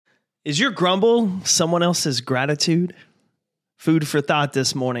Is your grumble someone else's gratitude? Food for thought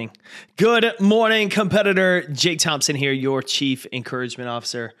this morning. Good morning, competitor. Jake Thompson here, your Chief Encouragement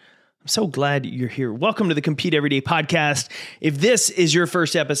Officer. I'm so glad you're here. Welcome to the Compete Everyday podcast. If this is your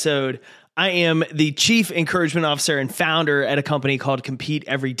first episode, I am the Chief Encouragement Officer and founder at a company called Compete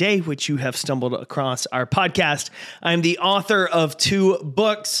Everyday, which you have stumbled across our podcast. I'm the author of 2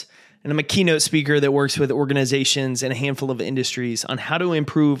 books, and I'm a keynote speaker that works with organizations and a handful of industries on how to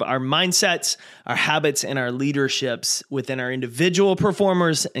improve our mindsets, our habits, and our leaderships within our individual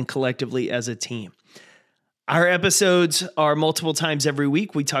performers and collectively as a team. Our episodes are multiple times every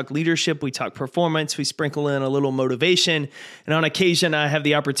week. We talk leadership, we talk performance, we sprinkle in a little motivation, and on occasion, I have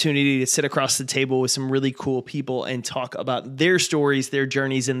the opportunity to sit across the table with some really cool people and talk about their stories, their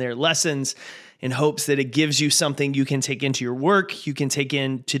journeys, and their lessons in hopes that it gives you something you can take into your work, you can take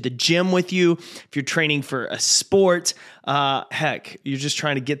into the gym with you. If you're training for a sport, you're just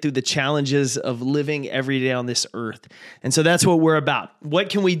trying to get through the challenges of living every day on this earth. And so that's what we're about.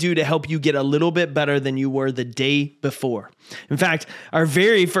 What can we do to help you get a little bit better than you were the day before? In fact, our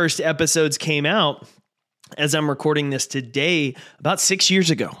very first episodes came out as I'm recording this today, about 6 years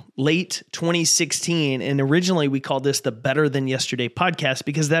ago, late 2016. And originally we called this the Better Than Yesterday podcast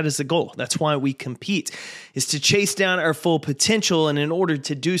because that is the goal. That's why we compete, is to chase down our full potential. And in order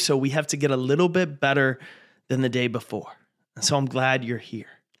to do so, we have to get a little bit better than the day before. And so I'm glad you're here.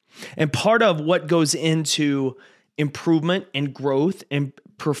 And part of what goes into improvement and growth and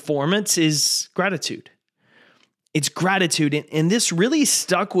performance is gratitude. It's gratitude. And this really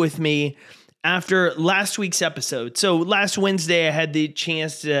stuck with me after last week's episode. So last Wednesday, I had the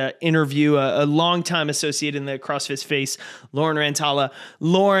chance to interview a longtime associate in the CrossFit space, Lauren Rantala.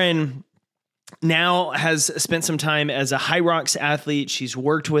 Lauren now has spent some time as a High Rocks athlete. She's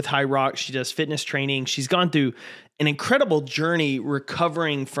worked with High Rocks. She does fitness training. She's gone through an incredible journey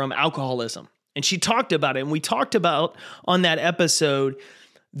recovering from alcoholism. And she talked about it. And we talked about on that episode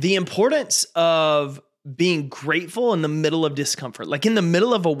the importance of being grateful in the middle of discomfort. Like in the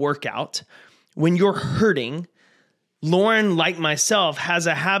middle of a workout, when you're hurting, Lauren, like myself, has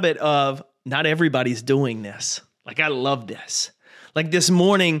a habit of not everybody's doing this. Like, I love this. Like this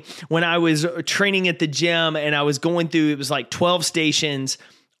morning when I was training at the gym and I was going through, it was like 12 stations,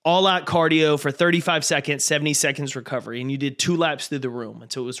 all out cardio for 35 seconds, 70 seconds recovery. And you did 2 laps through the room. And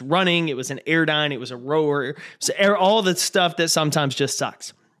so it was running, it was an airdyne, it was a rower, it was all the stuff that sometimes just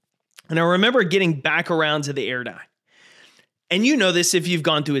sucks. And I remember getting back around to the airdyne. And you know this if you've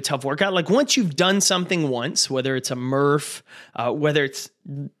gone through a tough workout. Like once you've done something once, whether it's a Murph, whether it's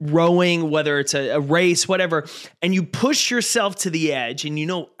rowing, whether it's a race, whatever, and you push yourself to the edge and you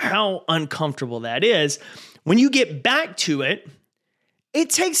know how uncomfortable that is, when you get back to it, it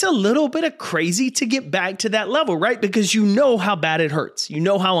takes a little bit of crazy to get back to that level, right? Because you know how bad it hurts. You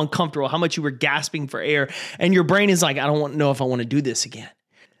know how uncomfortable, how much you were gasping for air. And your brain is like, I don't know if I want to do this again.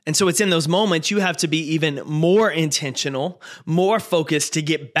 And so it's in those moments you have to be even more intentional, more focused to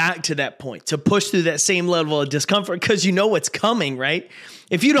get back to that point, to push through that same level of discomfort because you know what's coming, right?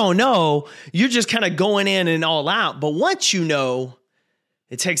 If you don't know, you're just kind of going in and all out. But once you know,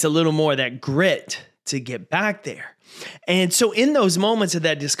 it takes a little more of that grit to get back there. And so in those moments of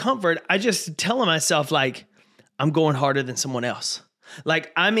that discomfort, I just tell myself like, I'm going harder than someone else.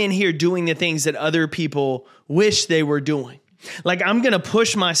 Like I'm in here doing the things that other people wish they were doing. Like I'm going to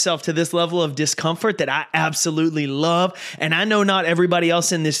push myself to this level of discomfort that I absolutely love. And I know not everybody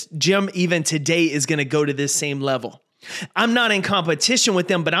else in this gym even today is going to go to this same level. I'm not in competition with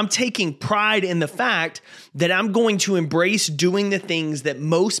them, but I'm taking pride in the fact that I'm going to embrace doing the things that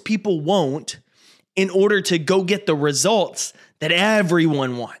most people won't in order to go get the results that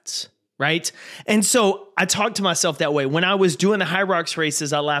everyone wants. Right. And so I talked to myself that way. When I was doing the High Rocks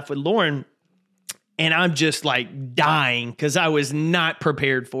races, I laughed with Lauren. And I'm just like dying because I was not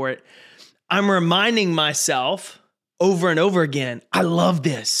prepared for it. I'm reminding myself over and over again, I love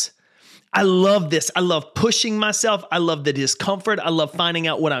this. I love this. I love pushing myself. I love the discomfort. I love finding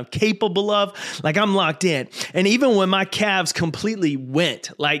out what I'm capable of. Like I'm locked in. And even when my calves completely went,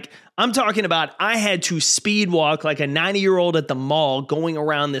 like I'm talking about, I had to speed walk like a 90-year-old at the mall going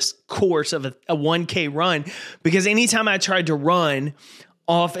around this course of a 1K run because anytime I tried to run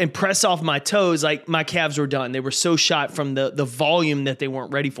off and press off my toes, like my calves were done. They were so shot from the volume that they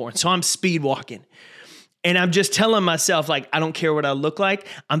weren't ready for. And so I'm speed walking. And I'm just telling myself, like, I don't care what I look like.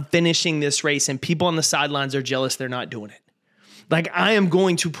 I'm finishing this race and people on the sidelines are jealous they're not doing it. Like, I am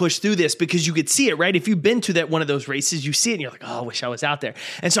going to push through this because you could see it, right? If you've been to one of those races, you see it and you're like, oh, I wish I was out there.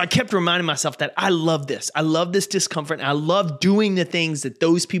 And so I kept reminding myself that I love this. I love this discomfort. And I love doing the things that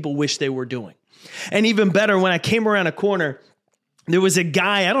those people wish they were doing. And even better, when I came around a corner, There was a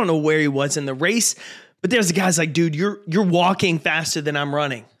guy, I don't know where he was in the race, but there's a guy's like, dude, you're walking faster than I'm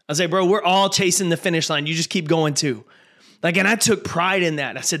running. I was like, bro, we're all chasing the finish line. You just keep going too. Like, and I took pride in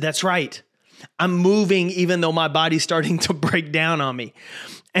that. I said, that's right. I'm moving even though my body's starting to break down on me.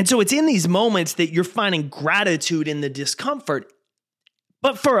 And so it's in these moments that you're finding gratitude in the discomfort.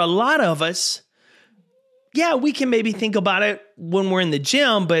 But for a lot of us, yeah, we can maybe think about it when we're in the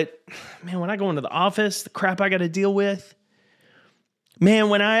gym, but man, when I go into the office, the crap I got to deal with, man,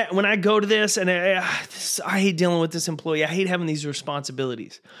 when I go to this and I hate dealing with this employee, I hate having these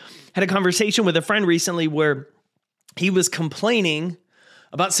responsibilities. Had a conversation with a friend recently where he was complaining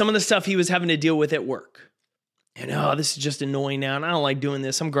about some of the stuff he was having to deal with at work. And, oh, this is just annoying now, and I don't like doing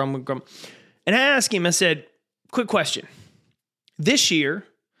this. I'm grumbling. And I asked him, I said, quick question. This year,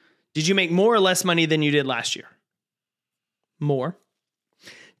 did you make more or less money than you did last year? More.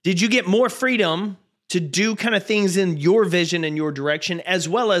 Did you get more freedom to do kind of things in your vision and your direction, as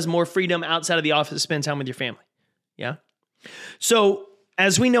well as more freedom outside of the office to spend time with your family? Yeah. So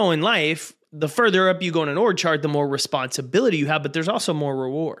as we know in life, the further up you go in an org chart, the more responsibility you have, but there's also more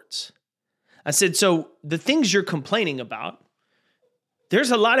rewards. I said, so the things you're complaining about,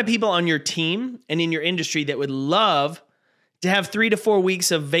 there's a lot of people on your team and in your industry that would love to have 3 to 4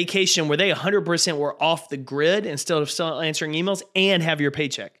 weeks of vacation where they 100% were off the grid instead of still answering emails and have your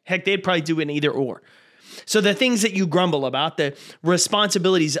paycheck. Heck, they'd probably do it in either or. So the things that you grumble about, the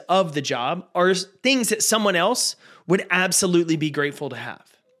responsibilities of the job, are things that someone else would absolutely be grateful to have.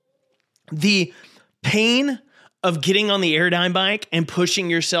 The pain of getting on the Airdyne bike and pushing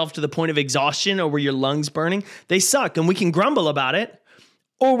yourself to the point of exhaustion or where your lungs burning, they suck. And we can grumble about it.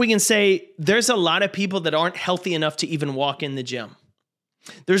 Or we can say, there's a lot of people that aren't healthy enough to even walk in the gym.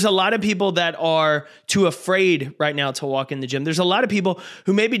 There's a lot of people that are too afraid right now to walk in the gym. There's a lot of people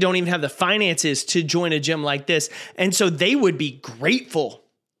who maybe don't even have the finances to join a gym like this. And so they would be grateful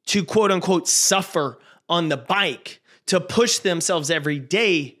to quote unquote suffer on the bike to push themselves every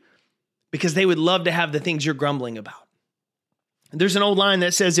day because they would love to have the things you're grumbling about. There's an old line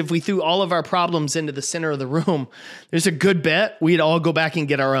that says, if we threw all of our problems into the center of the room, there's a good bet we'd all go back and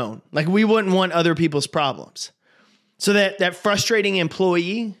get our own. Like, we wouldn't want other people's problems. So that frustrating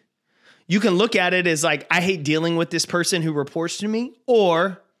employee, you can look at it as like, I hate dealing with this person who reports to me.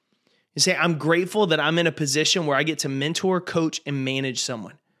 Or you say, I'm grateful that I'm in a position where I get to mentor, coach, and manage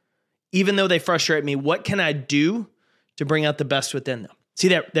someone. Even though they frustrate me, what can I do to bring out the best within them? See,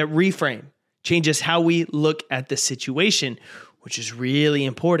 that reframe changes how we look at the situation, which is really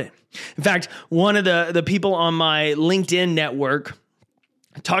important. In fact, one of the people on my LinkedIn network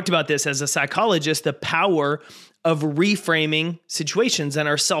talked about this as a psychologist, the power of reframing situations. And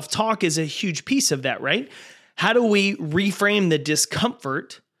our self-talk is a huge piece of that, right? How do we reframe the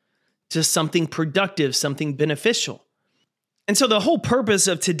discomfort to something productive, something beneficial? And so the whole purpose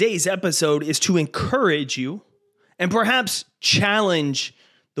of today's episode is to encourage you and perhaps challenge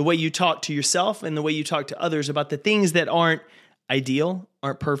the way you talk to yourself and the way you talk to others about the things that aren't ideal,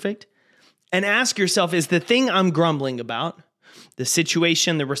 aren't perfect, and ask yourself, is the thing I'm grumbling about, the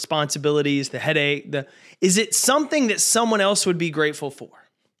situation, the responsibilities, the headache, is it something that someone else would be grateful for?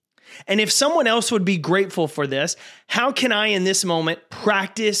 And if someone else would be grateful for this, how can I in this moment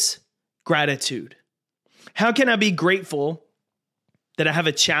practice gratitude? How can I be grateful that I have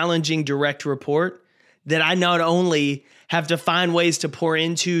a challenging direct report that I not only have to find ways to pour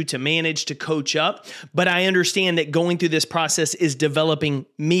into, to manage, to coach up, but I understand that going through this process is developing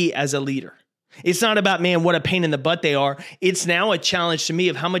me as a leader. It's not about, man, what a pain in the butt they are. It's now a challenge to me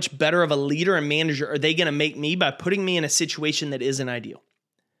of how much better of a leader and manager are they going to make me by putting me in a situation that isn't ideal.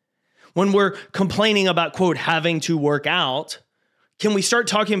 When we're complaining about, quote, having to work out, can we start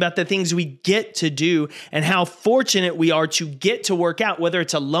talking about the things we get to do and how fortunate we are to get to work out, whether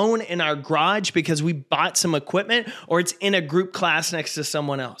it's alone in our garage because we bought some equipment or it's in a group class next to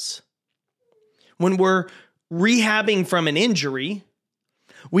someone else? When we're rehabbing from an injury,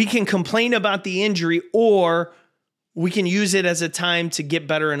 we can complain about the injury or we can use it as a time to get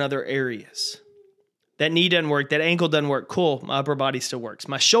better in other areas. That knee doesn't work. That ankle doesn't work. Cool. My upper body still works.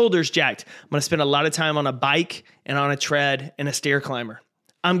 My shoulder's jacked. I'm going to spend a lot of time on a bike and on a tread and a stair climber.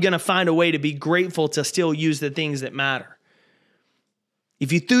 I'm going to find a way to be grateful to still use the things that matter.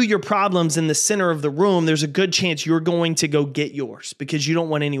 If you threw your problems in the center of the room, there's a good chance you're going to go get yours because you don't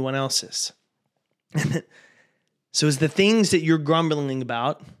want anyone else's. So is the things that you're grumbling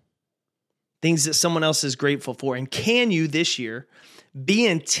about things that someone else is grateful for? And can you this year be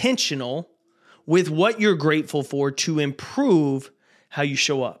intentional with what you're grateful for to improve how you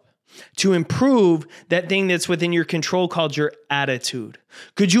show up? to improve that thing that's within your control called your attitude?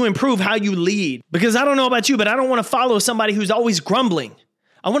 Could you improve how you lead? Because I don't know about you, but I don't want to follow somebody who's always grumbling.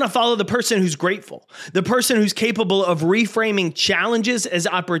 I want to follow the person who's grateful, the person who's capable of reframing challenges as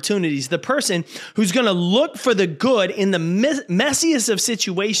opportunities, the person who's going to look for the good in the messiest of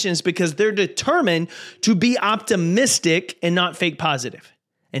situations because they're determined to be optimistic and not fake positive,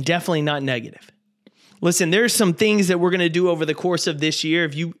 and definitely not negative. Listen, there's some things that we're going to do over the course of this year,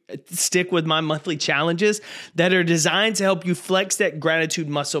 if you stick with my monthly challenges, that are designed to help you flex that gratitude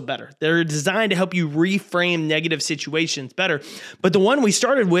muscle better. They're designed to help you reframe negative situations better. But the one we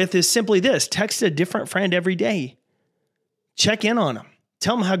started with is simply this: text a different friend every day. Check in on them.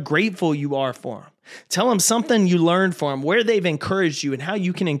 Tell them how grateful you are for them. Tell them something you learned from them, where they've encouraged you and how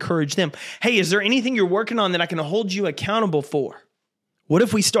you can encourage them. Hey, is there anything you're working on that I can hold you accountable for? What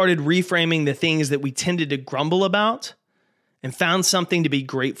if we started reframing the things that we tended to grumble about and found something to be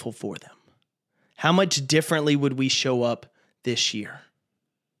grateful for them? How much differently would we show up this year?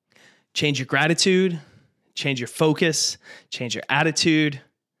 Change your gratitude, change your focus, change your attitude,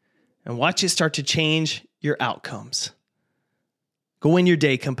 and watch it start to change your outcomes. Go win your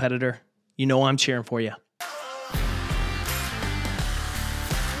day, competitor. You know I'm cheering for you.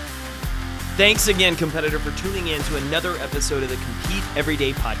 Thanks again, competitor, for tuning in to another episode of the Compete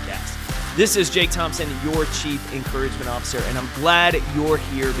Everyday podcast. This is Jake Thompson, your Chief Encouragement Officer, and I'm glad you're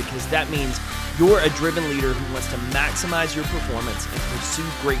here because that means you're a driven leader who wants to maximize your performance and pursue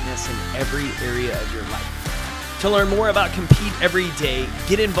greatness in every area of your life. To learn more about Compete Every Day,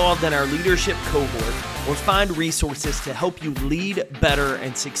 get involved in our leadership cohort, or find resources to help you lead better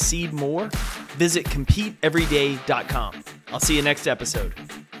and succeed more, visit CompeteEveryday.com. I'll see you next episode.